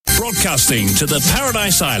Broadcasting to the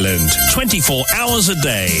Paradise Island 24 hours a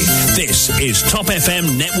day. This is Top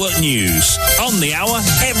FM Network News. On the hour,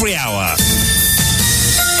 every hour.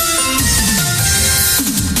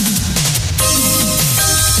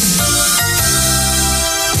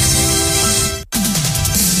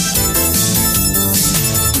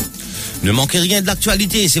 Ne manquez rien de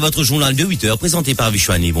l'actualité, c'est votre journal de 8h présenté par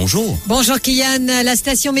Vishwani. Bonjour. Bonjour Kian, la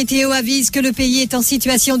station météo avise que le pays est en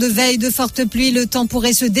situation de veille de forte pluie. Le temps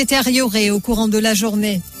pourrait se détériorer au courant de la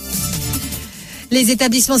journée. Les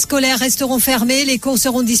établissements scolaires resteront fermés, les cours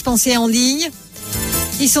seront dispensés en ligne.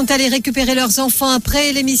 Ils sont allés récupérer leurs enfants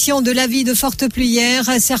après l'émission de l'avis de forte pluie hier.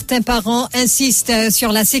 Certains parents insistent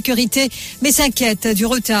sur la sécurité, mais s'inquiètent du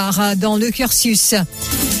retard dans le cursus.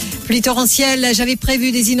 Pluie torrentielle, j'avais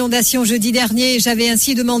prévu des inondations jeudi dernier. J'avais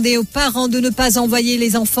ainsi demandé aux parents de ne pas envoyer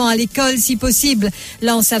les enfants à l'école si possible,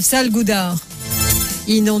 lance Afsal Goudard.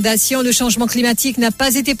 Inondation, le changement climatique n'a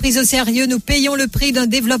pas été pris au sérieux. Nous payons le prix d'un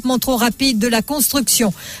développement trop rapide de la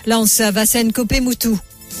construction, lance Vassen Kopemoutou.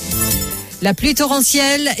 La pluie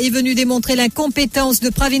torrentielle est venue démontrer l'incompétence de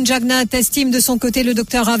Pravin Jagnat, estime de son côté le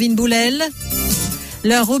docteur Arvind Boulel.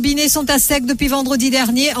 Leurs robinets sont à sec depuis vendredi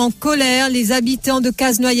dernier. En colère, les habitants de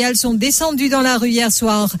Casnoyal sont descendus dans la rue hier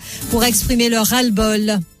soir pour exprimer leur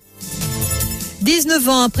ras-le-bol. 19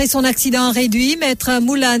 ans après son accident réduit, Maître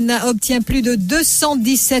Moulan obtient plus de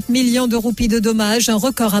 217 millions de roupies de dommages, un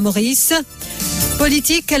record à Maurice.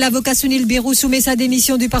 Politique, l'avocat Sunil Birou soumet sa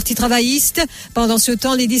démission du Parti travailliste. Pendant ce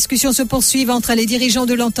temps, les discussions se poursuivent entre les dirigeants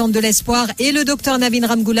de l'Entente de l'Espoir et le docteur Navin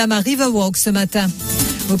Ramgoolam à Riverwalk ce matin.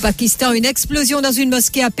 Au Pakistan, une explosion dans une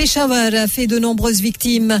mosquée à Peshawar a fait de nombreuses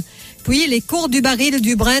victimes. Puis, les cours du baril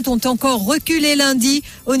du Brent ont encore reculé lundi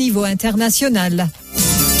au niveau international.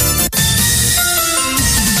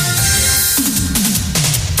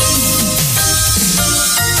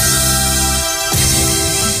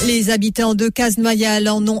 Les habitants de Casnoyal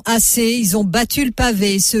en ont assez. Ils ont battu le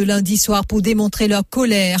pavé ce lundi soir pour démontrer leur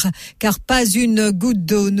colère, car pas une goutte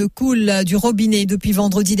d'eau ne coule du robinet depuis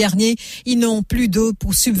vendredi dernier. Ils n'ont plus d'eau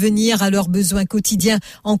pour subvenir à leurs besoins quotidiens.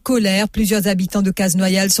 En colère, plusieurs habitants de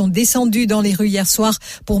Casnoyal sont descendus dans les rues hier soir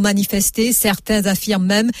pour manifester. Certains affirment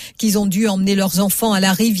même qu'ils ont dû emmener leurs enfants à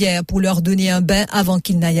la rivière pour leur donner un bain avant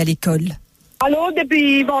qu'ils n'aillent à l'école. Alors,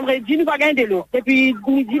 depuis vendredi, nous pas gagné de l'eau. Depuis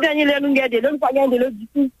midi dernier, nous avons gagné de l'eau, nous pas gagné de l'eau du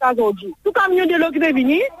tout aujourd'hui. Tout camion de l'eau qui est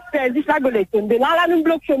venu, c'est 10 la collecte. De là, nous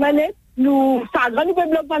bloquons chemin, nous, ça, nous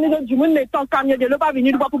pouvons bloquer les autres du monde, mais tant que camion de l'eau pas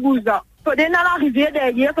venu, nous pas pour bouger. Faut aller dans la rivière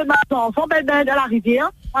derrière, que nos enfants peuvent dans la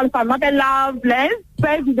rivière, on m'appelle la Blaise,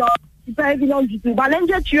 pas évident du tout. Bah,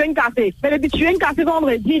 lundi, tu as une café. Mais depuis tu as une café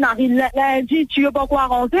vendredi, lundi, tu as pas quoi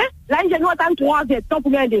rentrer. Là, il y a nous attendre 3 temps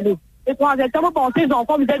pour gagner de l'eau. Et 3 temps, vous pensez, les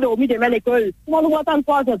enfants, vous êtes dormis demain à l'école. Comment nous attendre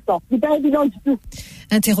 3 temps? C'est pas évident du tout.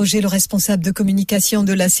 Interrogé, le responsable de communication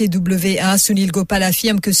de la CWA, Sunil Gopal,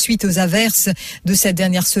 affirme que suite aux averses de cette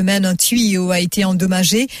dernière semaine, un tuyau a été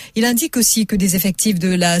endommagé. Il indique aussi que des effectifs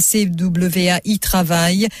de la CWA y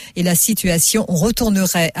travaillent et la situation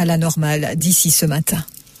retournerait à la normale d'ici ce matin.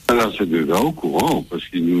 Alors, c'est déjà au courant, parce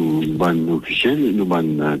que nous avons officiels, nous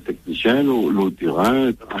avons techniciens, au terrain,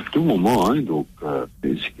 à tout moment, hein. Donc, ce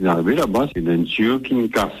qui est arrivé là-bas, c'est un tuyau qui nous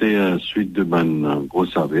cassait suite de une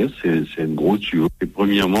grosse averse, c'est un gros tuyau. Et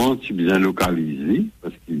premièrement, c'est bien localisé,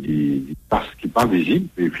 parce qu'il n'est pas visible,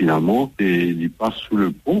 et finalement, il passe sous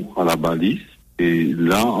le pont, à la balise. Et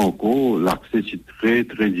là, encore, l'accès, c'est très,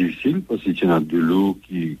 très difficile, parce qu'il y a de l'eau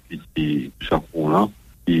qui sur ce pont-là.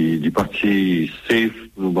 Il est parti safe,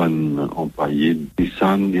 nous avons employé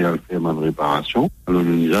descendre et à faire une réparation. Alors,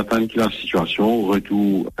 nous attendons que la situation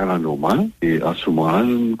retourne à la normale. Et à ce moment-là,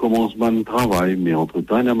 nous commençons un travail. Mais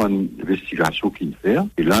entre-temps, il y a une investigation qu'il fait.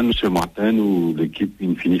 Et là, ce matin, l'équipe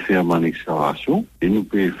finit de faire une excavation. Et nous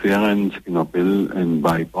pouvons faire ce qu'on appelle un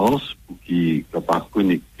bypass pour qu'il est capable de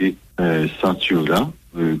connecter cette tuyau-là.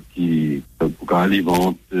 Pour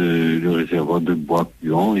alimenter le réservoir de bois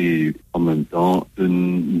puant et en même temps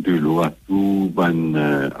donne de l'eau à tous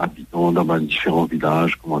les habitants dans différents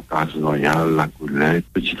villages comme Casnoyal, La Colette,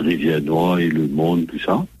 Petite Rivière Noire et Le Monde, tout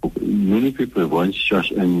ça. Donc, nous pouvons prévoir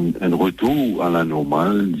un retour à la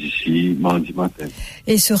normale d'ici mardi matin.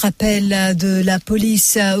 Et ce rappel de la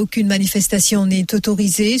police, aucune manifestation n'est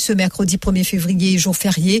autorisée. Ce mercredi 1er février, jour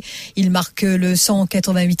férié, il marque le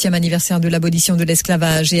 188e anniversaire de l'abolition de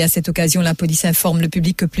l'esclavage. Et à cette occasion, la police informe le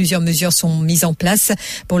public que plusieurs mesures sont mises en place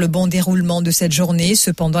pour le bon déroulement de cette journée.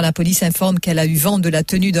 Cependant, la police informe qu'elle a eu vent de la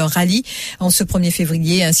tenue d'un rallye en ce 1er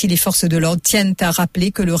février. Ainsi, les forces de l'ordre tiennent à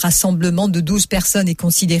rappeler que le rassemblement de 12 personnes est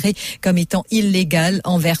considéré comme étant illégale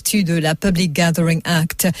en vertu de la Public Gathering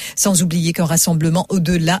Act. Sans oublier qu'un rassemblement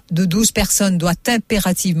au-delà de 12 personnes doit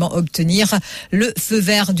impérativement obtenir le feu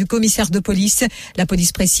vert du commissaire de police. La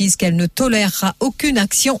police précise qu'elle ne tolérera aucune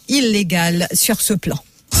action illégale sur ce plan.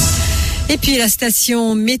 Et puis la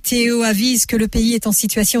station météo avise que le pays est en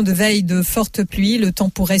situation de veille de fortes pluies. Le temps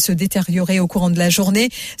pourrait se détériorer au courant de la journée.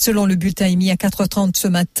 Selon le bulletin émis à 4h30 ce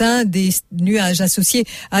matin, des nuages associés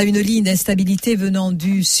à une ligne d'instabilité venant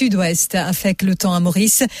du sud-ouest affectent le temps à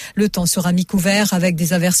Maurice. Le temps sera mi-couvert avec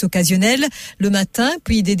des averses occasionnelles le matin,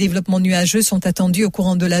 puis des développements nuageux sont attendus au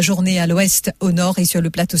courant de la journée à l'ouest, au nord et sur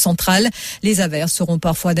le plateau central. Les averses seront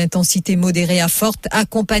parfois d'intensité modérée à forte,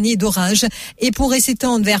 accompagnées d'orages et pourraient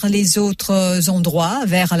s'étendre vers les autres endroits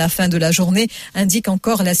vers la fin de la journée, indique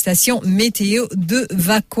encore la station météo de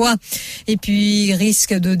Vacois. Et puis,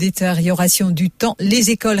 risque de détérioration du temps,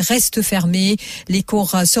 les écoles restent fermées. Les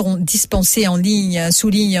cours seront dispensés en ligne,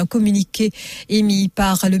 souligne un communiqué émis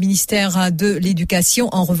par le ministère de l'Éducation.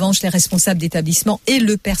 En revanche, les responsables d'établissements et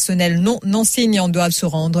le personnel non enseignant doivent se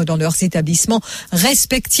rendre dans leurs établissements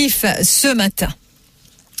respectifs ce matin.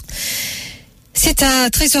 C'est à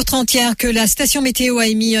 13h30 hier que la station météo a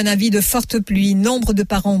émis un avis de forte pluie. Nombre de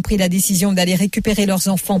parents ont pris la décision d'aller récupérer leurs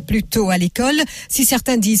enfants plus tôt à l'école. Si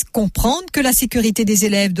certains disent comprendre que la sécurité des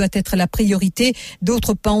élèves doit être la priorité,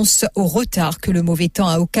 d'autres pensent au retard que le mauvais temps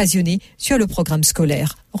a occasionné sur le programme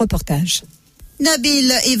scolaire. Reportage.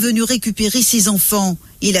 Nabil est venu récupérer ses enfants.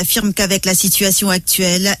 Il affirme qu'avec la situation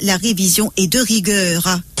actuelle, la révision est de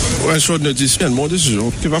rigueur. Ouais, short notice, mon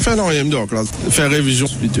décision. Tu vas faire rien donc là, faire révision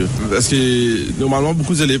plutôt. Parce que normalement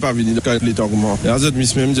beaucoup d'élèves pas venir quand les temps commencent. Les autres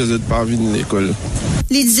même des pas venir à l'école.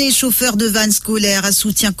 Lindsay, chauffeur de van scolaire,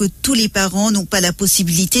 soutient que tous les parents n'ont pas la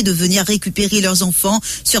possibilité de venir récupérer leurs enfants,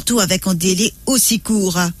 surtout avec un délai aussi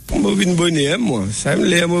court. Moi, une bonne moi. Ça me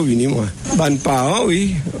l'est, moi, Ban parents,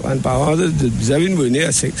 oui. Ban parents, vous avez une bonne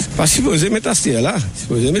c'est pas supposé mettre à ce là.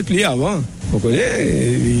 Supposé mettre plié avant. Vous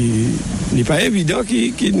connaissez, il n'est pas évident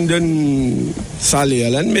qu'il nous donne salaire à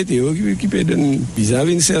la météo, qui peut donner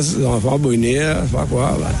vis-à-vis de ses enfants bonheur, pas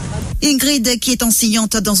quoi. Ingrid, qui est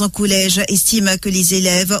enseignante dans un collège, estime que les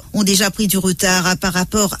élèves ont déjà pris du retard par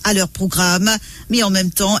rapport à leur programme, mais en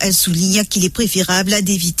même temps, elle souligne qu'il est préférable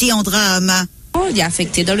d'éviter un drame. Il est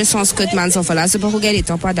affecté dans le sens que les enfants-là, c'est pour qu'ils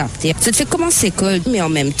n'étant pas adaptés. Ça te fait commencer l'école, mais en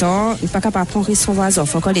même temps, il n'est pas capable de prendre son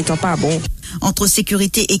enfant quand ils n'étant pas bon. Entre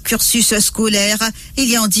sécurité et cursus scolaire, il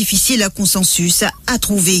y a un difficile consensus à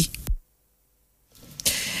trouver.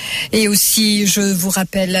 Et aussi, je vous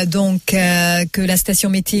rappelle donc que la station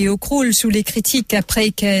météo croule sous les critiques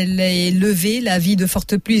après qu'elle ait levé l'avis de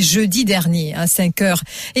forte pluie jeudi dernier à 5h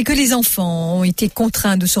et que les enfants ont été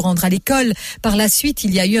contraints de se rendre à l'école. Par la suite,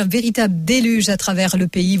 il y a eu un véritable déluge à travers le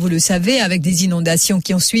pays, vous le savez, avec des inondations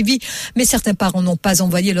qui ont suivi. Mais certains parents n'ont pas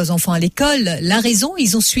envoyé leurs enfants à l'école. La raison,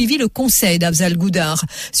 ils ont suivi le conseil d'Afzal Goudar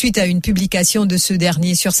suite à une publication de ce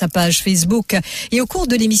dernier sur sa page Facebook. Et au cours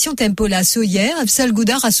de l'émission Tempo Lasso hier, Afzal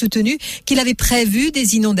Goudar a soutenu qu'il avait prévu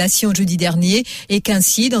des inondations jeudi dernier et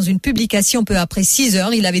qu'ainsi, dans une publication peu après 6h,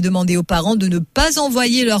 il avait demandé aux parents de ne pas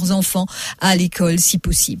envoyer leurs enfants à l'école si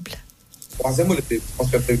possible. Troisième, le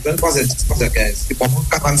président, 3h15, c'est pour moi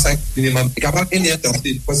 45 minimum. Il est capable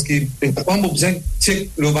d'intensité parce qu'il n'y a pas besoin de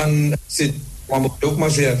le van, c'est moi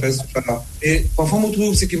je vais faire ça. Et parfois, je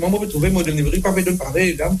trouve, c'est que moi, je trouve, moi, de livrer, pas besoin de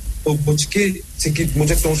parler, là, pour ticket, c'est que moi,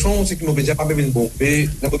 j'ai ton champ, c'est que moi, j'ai pas besoin de bon. Mais,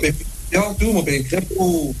 la tout, mon pays,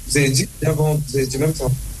 pour vous avez dit, avant, vous avez dit même ça.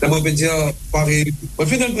 La mauvaise dire, pareil, on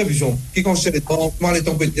fait une prévision. Qui considère les temps, comment les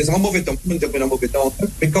temps peut être, c'est un mauvais temps, tout le monde est un mauvais temps.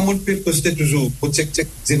 Mais comme on peut considérer toujours, pour check,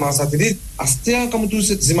 des images satellites, à ce temps, comme tous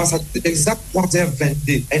ces images satellites, exact,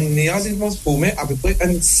 3h22. Elle n'est pas formée à peu près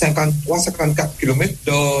 53-54 km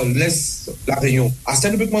dans l'est de la Réunion. À ce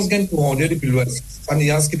temps, nous pouvons gagner courant d'air depuis l'ouest. Ça n'est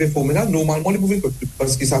pas ce qui est formé là, normalement, les pouvoirs côté.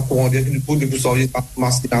 Parce que ça courant d'air, nous pouvons sortir par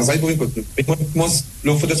masse dans ça, ils pouvaient côté. Mais moi,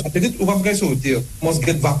 le photo satellite, on va me gagner sauter. Moi,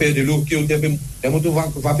 je va perdre de l'eau qui est au terme.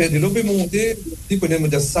 Va faire de l'eau, peut monter, il connaît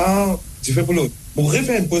de ça, tu fais pour l'autre. Pour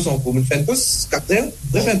refaire une pause en cours, faire une pause 4h,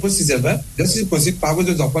 refaire une pause 6h20, bien si c'est possible, par vos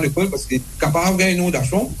deux enfants à l'école, parce que capable de gagner une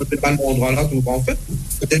d'achat, peut-être pas le bon endroit là, tout en fait,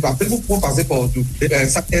 peut-être pas, vous pouvez passer partout.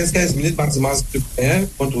 15 minutes maximum,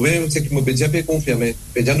 pour trouver ce qui me peut dire, peut confirmer.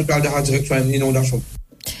 Peut dire, nous parlons de la direction à une inondation.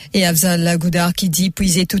 Et Afzal Goudar qui dit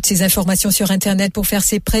puiser toutes ces informations sur Internet pour faire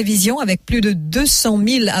ses prévisions avec plus de 200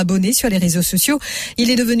 000 abonnés sur les réseaux sociaux. Il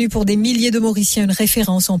est devenu pour des milliers de Mauriciens une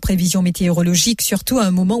référence en prévision météorologique, surtout à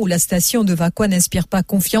un moment où la station de Vakwa n'inspire pas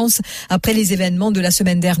confiance après les événements de la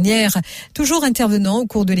semaine dernière. Toujours intervenant au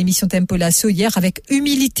cours de l'émission Tempo Lasso hier avec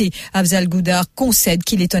humilité, Afzal Goudar concède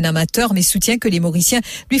qu'il est un amateur mais soutient que les Mauriciens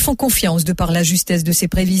lui font confiance de par la justesse de ses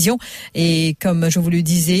prévisions. Et comme je vous le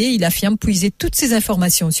disais, il affirme puiser toutes ces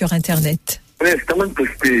informations sur Internet. C'est tellement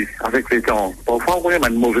posté avec les temps. Parfois, on a un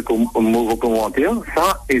mauvais commentaire.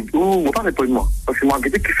 Ça, et où, moi, pas de moi. Parce que moi, qui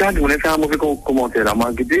fait, on a fait un mauvais commentaire là.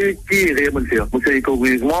 Moi, qui est réellement faire. Moi, c'est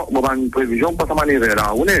égoïsement, moi, une prévision, pas sa manière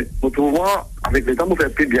là. On est, nous trouvons, avec les temps, on fait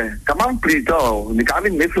plus bien. Quand même, plus tard, on est quand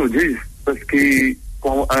même méthodiste. Parce que,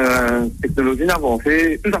 quand technologie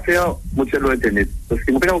avancée, tout à fait, moi, c'est l'Internet. Parce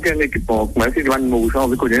que moi, je n'ai aucun équipement. Moi, c'est que moi,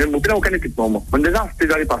 je connais, moi, je n'ai aucun équipement. Moi, déjà,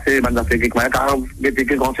 c'était dans les passés, moi, j'ai fait quelque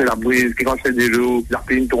chose, quand c'est la brise, quand c'est des jours, la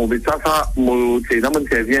pine tombée, ça, moi, c'est dans mon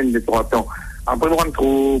service, de trop temps. Après, moi,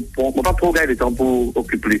 pas trop gagner le temps pour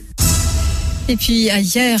occuper. Et puis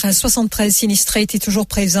hier, 73 sinistrés étaient toujours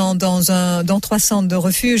présents dans 3 centres de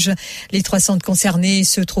refuge. Les 3 centres concernés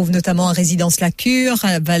se trouvent notamment à Résidence La Cure,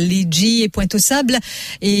 à Val-Légy et Pointe-aux-Sables.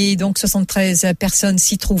 Et donc 73 personnes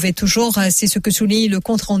s'y trouvaient toujours. C'est ce que souligne le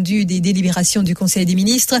compte-rendu des délibérations du Conseil des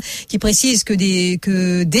ministres qui précise que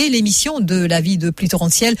dès l'émission de l'avis de pluie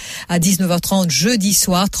torrentielle à 19h30 jeudi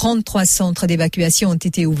soir, 33 centres d'évacuation ont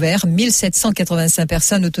été ouverts. 1785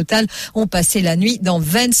 personnes au total ont passé la nuit dans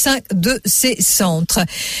 25 de ces centres.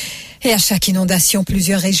 Et à chaque inondation,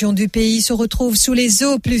 plusieurs régions du pays se retrouvent sous les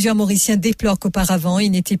eaux. Plusieurs Mauriciens déplorent qu'auparavant,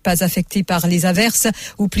 ils n'étaient pas affectés par les averses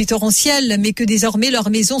ou pluies torrentielles, mais que désormais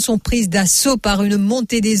leurs maisons sont prises d'assaut par une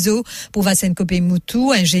montée des eaux. Pour Vassen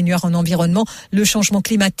Kopé-Moutou, ingénieur en environnement, le changement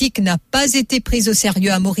climatique n'a pas été pris au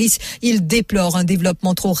sérieux à Maurice. Il déplore un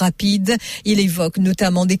développement trop rapide. Il évoque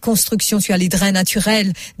notamment des constructions sur les drains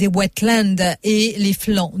naturels, des wetlands et les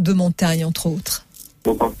flancs de montagnes, entre autres.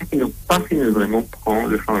 Vous pensez qu'il n'a pas vraiment prend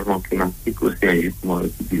le changement climatique au sérieux, moi,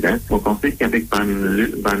 je disais. Vous pensez qu'avec un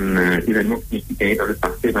événement significatif dans le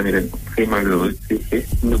passé, un événement très malheureux, c'est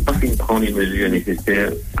ne pas prendre les mesures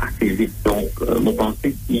nécessaires assez vite. Donc, vous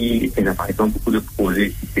pensez qu'il y a par exemple beaucoup de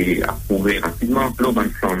projets qui étaient approuvés rapidement, dans un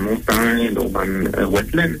champ de montagne, dans un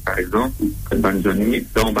wetland, par exemple, dans une zone humide,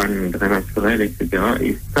 dans un drain naturel, etc.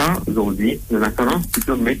 Et ça, aujourd'hui, nous avons tendance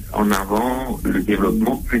plutôt à mettre en avant le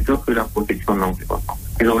développement plutôt que la protection de l'environnement.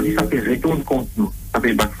 Et aujourd'hui, ça fait retourne contre nous. Ça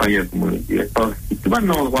fait backfire, comme on le dit. Si tout un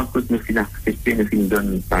endroit que nous finissons accepter, nous finissons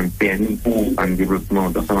donner un permis pour un développement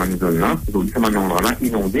dans cette zone-là, aujourd'hui, c'est un endroit-là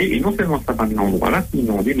inondé. Et non seulement ça, un endroit-là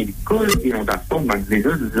inondé, mais les causes d'inondation, les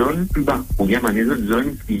autres zones plus bas. Ou bien, les autres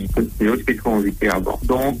zones qui peuvent transiter avant.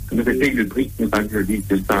 Donc, nous essayons le brique, nous pas je dis,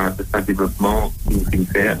 de ça développement, nous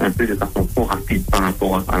finissons faire un peu de façon trop rapide par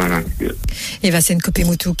rapport à la nature. Et Vassen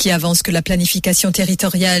Kopé-Moutou qui avance que la planification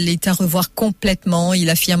territoriale est à revoir complètement. Il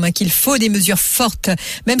affirme qu'il faut des mesures fortes,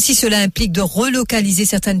 même si cela implique de relocaliser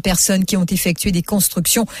certaines personnes qui ont effectué des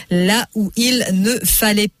constructions là où il ne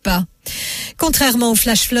fallait pas. Contrairement aux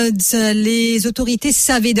flash floods, les autorités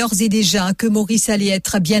savaient d'ores et déjà que Maurice allait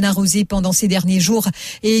être bien arrosé pendant ces derniers jours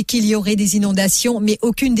et qu'il y aurait des inondations, mais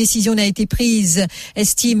aucune décision n'a été prise,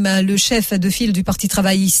 estime le chef de file du Parti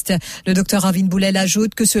travailliste. Le docteur Arvin Boulel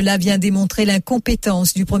ajoute que cela vient démontrer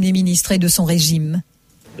l'incompétence du Premier ministre et de son régime.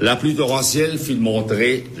 La pluie torrentielle fit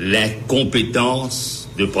montrer l'incompétence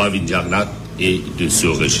de Pravin Jagnat et de ce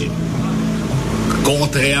régime.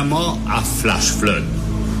 Contrairement à flash flood,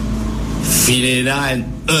 Finena un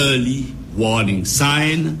early warning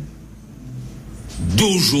sign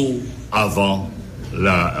 12 jours avant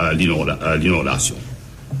l'inondation.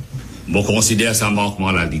 Je considère ça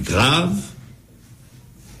manquement là grave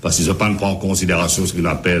parce qu'ils ne prennent pas en considération ce qu'on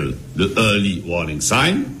appelle le early warning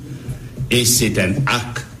sign et c'est un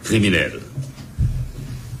acte criminel.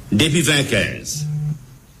 Depuis 2015,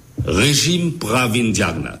 régime Pravin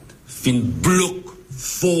Jagnat fin bloque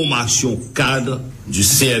formation cadre du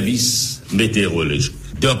service météorologique.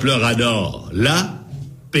 Doppler radar, là,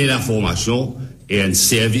 paie la formation et un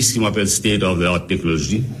service qui m'appelle State of the Art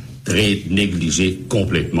Technology, très négligé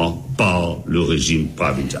complètement par le régime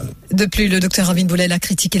Pravin Jagnat. De plus, le docteur Arvin Boulel a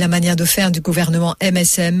critiqué la manière de faire du gouvernement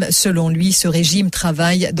MSM. Selon lui, ce régime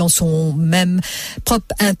travaille dans son même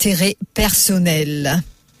propre intérêt personnel.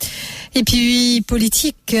 Et puis,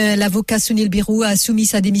 politique, l'avocat Sunil Birou a soumis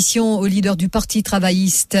sa démission au leader du Parti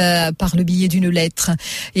travailliste par le biais d'une lettre.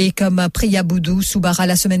 Et comme Priya Boudou Soubara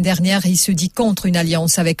la semaine dernière, il se dit contre une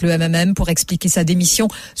alliance avec le MMM pour expliquer sa démission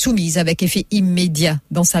soumise avec effet immédiat.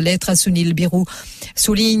 Dans sa lettre, Sunil Birou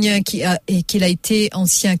souligne qu'il a été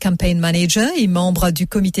ancien campaign manager et membre du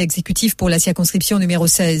comité exécutif pour la circonscription numéro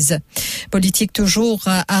 16. Politique toujours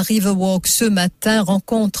à Riverwalk ce matin,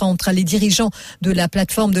 rencontre entre les dirigeants de la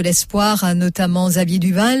plateforme de l'espoir, notamment Xavier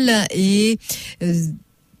Duval et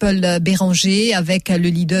Paul Béranger, avec le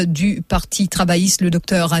leader du Parti travailliste, le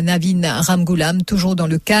docteur Navin Ramgoolam, toujours dans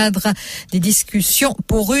le cadre des discussions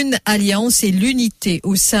pour une alliance et l'unité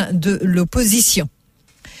au sein de l'opposition.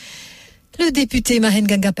 Le député Mahen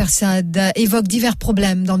Ganga Persad évoque divers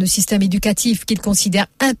problèmes dans le système éducatif qu'il considère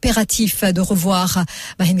impératif de revoir.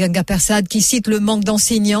 Mahen Ganga Persad qui cite le manque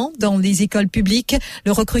d'enseignants dans les écoles publiques,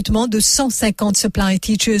 le recrutement de 150 supply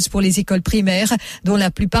teachers pour les écoles primaires, dont la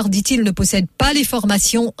plupart, dit-il, ne possèdent pas les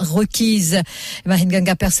formations requises. Mahen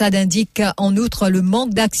Ganga Persad indique en outre le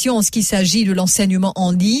manque d'action en ce qui s'agit de l'enseignement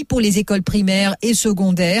en ligne pour les écoles primaires et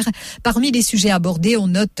secondaires. Parmi les sujets abordés, on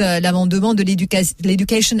note l'amendement de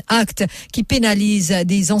l'Education Act qui pénalise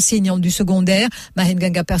des enseignants du secondaire. Mahen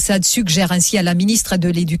Ganga Persad suggère ainsi à la ministre de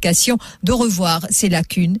l'Éducation de revoir ses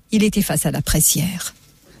lacunes. Il était face à la presse hier.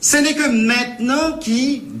 Ce n'est que maintenant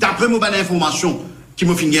qui, d'après mon bonne information, qui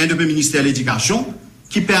m'a fait gagner depuis le ministère de l'Éducation,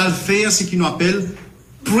 qui peut faire ce qu'on appelle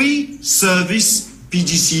Pre-Service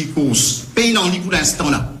PGC Course. Pays en ligne pour l'instant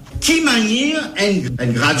là. Qui manière un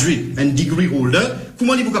gradué, un degree holder,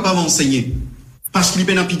 comment il est capable d'enseigner? Parce qu'il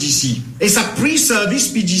est dans PGC. Et sa pre-service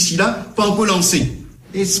PGC là, pas encore lancé.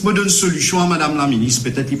 Et ça me donne une solution à Madame la ministre,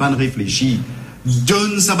 peut-être qu'il va réfléchir.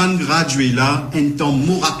 Donne sa bande graduée là un temps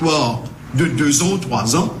moratoire de 2 ans ou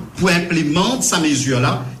 3 ans pour implémenter sa mesure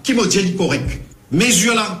là, qui me dit correct.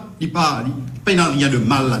 Mesure là, il pas rien de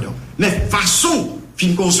mal là-dedans. Mais façon,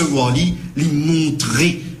 fin concevoir lui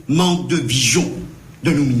montrer manque de vision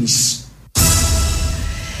de nos ministres.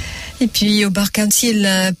 Et puis au Bar Council,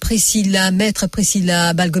 Maître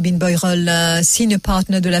Priscilla Balgobin-Boyrol, senior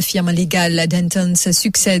partner de la firme légale Dentons,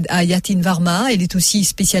 succède à Yatin Varma. Elle est aussi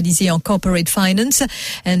spécialisée en corporate finance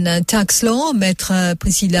and tax law. Maître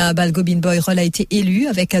Priscilla Balgobin-Boyrol a été élue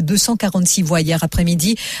avec 246 voix hier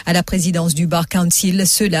après-midi à la présidence du Bar Council,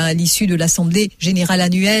 cela à l'issue de l'Assemblée générale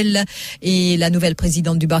annuelle. Et la nouvelle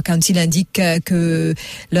présidente du Bar Council indique que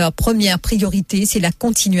leur première priorité, c'est la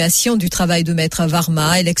continuation du travail de Maître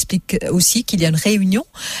Varma. Elle explique aussi qu'il y a une réunion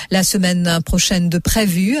la semaine prochaine de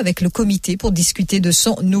prévue avec le comité pour discuter de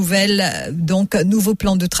son nouveau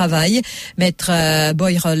plan de travail. Maître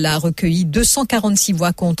Boyrol a recueilli 246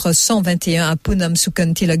 voix contre 121 à Poonam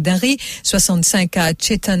Sukun Tilakdari, 65 à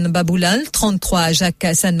Chetan Babulal, 33 à Jacques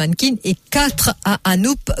Sanmankin et 4 à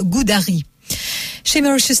Anup Goudari. Chez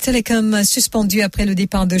Mauritius Telecom, suspendu après le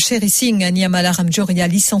départ de Sherry Singh, Niamala Ramjoria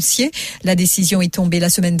licencié. La décision est tombée la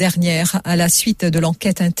semaine dernière à la suite de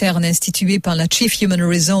l'enquête interne instituée par la Chief Human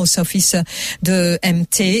Resource Office de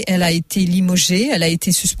MT. Elle a été limogée, elle a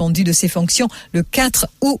été suspendue de ses fonctions le 4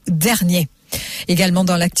 août dernier. Également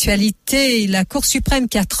dans l'actualité, la Cour suprême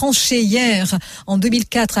qui a tranché hier. En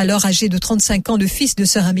 2004, alors âgé de 35 ans, le fils de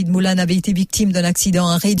Sir Hamid Moulan avait été victime d'un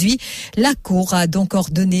accident réduit. La Cour a donc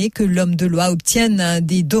ordonné que l'homme de loi obtienne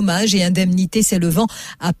des dommages et indemnités s'élevant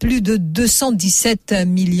à plus de 217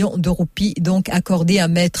 millions de roupies, donc accordés à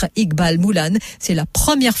maître Iqbal Moulan. C'est la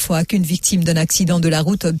première fois qu'une victime d'un accident de la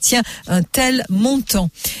route obtient un tel montant.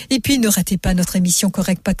 Et puis, ne ratez pas notre émission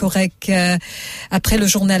Correct pas correct après le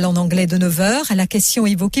journal en anglais de 9h. À la question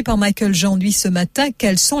évoquée par Michael Jean-Louis ce matin,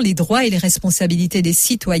 quels sont les droits et les responsabilités des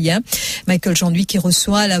citoyens? Michael Jean-Louis qui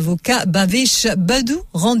reçoit l'avocat Bhavesh Badou.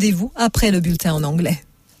 Rendez-vous après le bulletin en anglais.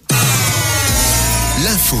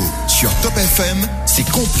 L'info sur Top FM, c'est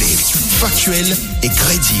complet, factuel et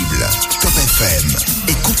crédible. Top FM,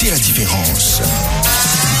 écoutez la différence.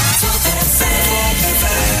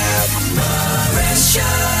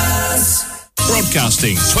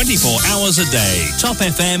 Broadcasting 24 hours a day. Top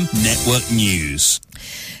FM Network News.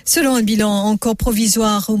 Selon un bilan encore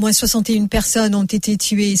provisoire, au moins 61 personnes ont été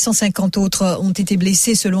tuées, 150 autres ont été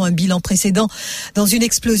blessées selon un bilan précédent dans une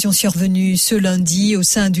explosion survenue ce lundi au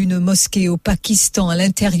sein d'une mosquée au Pakistan à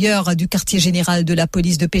l'intérieur du quartier général de la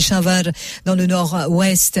police de Peshawar dans le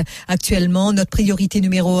nord-ouest. Actuellement, notre priorité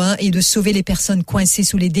numéro 1 est de sauver les personnes coincées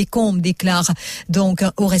sous les décombres, déclare donc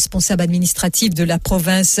un haut responsable administratif de la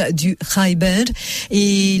province du Khyber.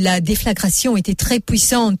 Et la déflagration était très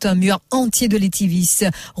puissante, un mur entier de l'étivis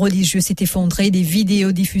religieux s'est effondré. Des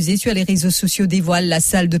vidéos diffusées sur les réseaux sociaux dévoilent la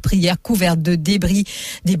salle de prière couverte de débris.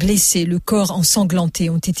 Des blessés, le corps ensanglanté,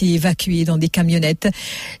 ont été évacués dans des camionnettes.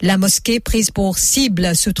 La mosquée, prise pour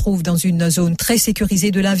cible, se trouve dans une zone très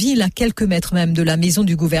sécurisée de la ville, à quelques mètres même de la maison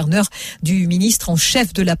du gouverneur, du ministre en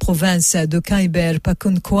chef de la province de Khyber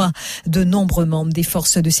Pakhtunkhwa. De nombreux membres des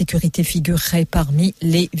forces de sécurité figureraient parmi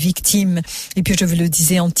les victimes. Et puis je vous le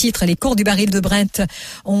disais en titre, les cours du baril de Brent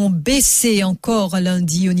ont baissé encore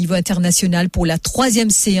lundi au niveau international pour la 3e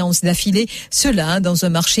séance d'affilée. Cela dans un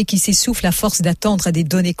marché qui s'essouffle à force d'attendre des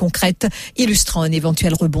données concrètes illustrant un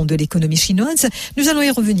éventuel rebond de l'économie chinoise. Nous allons y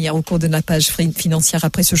revenir au cours de la page financière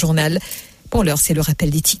après ce journal. Pour l'heure, c'est le rappel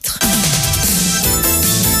des titres.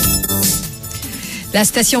 La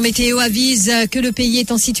station météo avise que le pays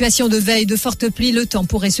est en situation de veille de fortes pluies. Le temps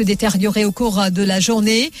pourrait se détériorer au cours de la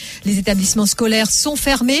journée. Les établissements scolaires sont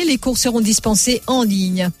fermés. Les cours seront dispensés en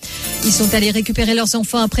ligne. Ils sont allés récupérer leurs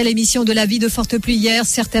enfants après l'émission de l'avis de fortes pluies hier.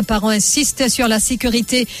 Certains parents insistent sur la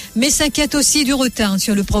sécurité, mais s'inquiètent aussi du retard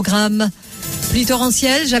sur le programme. Pluie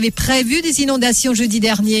torrentielle, j'avais prévu des inondations jeudi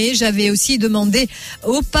dernier. J'avais aussi demandé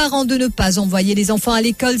aux parents de ne pas envoyer les enfants à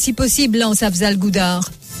l'école si possible, lance Afzal Goudar.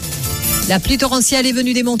 La pluie torrentielle est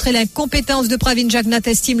venue démontrer l'incompétence de Pravin Jagnnath,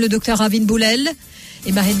 estime le docteur Ravin Boulel.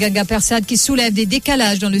 Et Marine Ganga Persad qui soulève des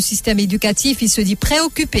décalages dans le système éducatif. Il se dit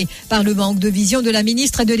préoccupé par le manque de vision de la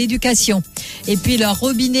ministre de l'Éducation. Et puis leur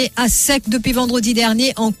robinet à sec depuis vendredi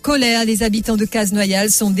dernier. En colère, les habitants de Casnoyal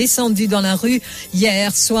sont descendus dans la rue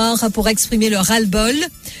hier soir pour exprimer leur ras-le-bol.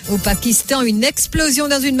 Au Pakistan, une explosion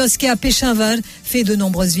dans une mosquée à Peshawar fait de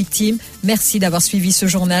nombreuses victimes. Merci d'avoir suivi ce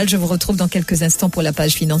journal. Je vous retrouve dans quelques instants pour la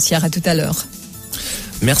page financière. À tout à l'heure.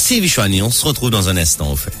 Merci Vishwani, on se retrouve dans un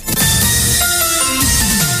instant au fait.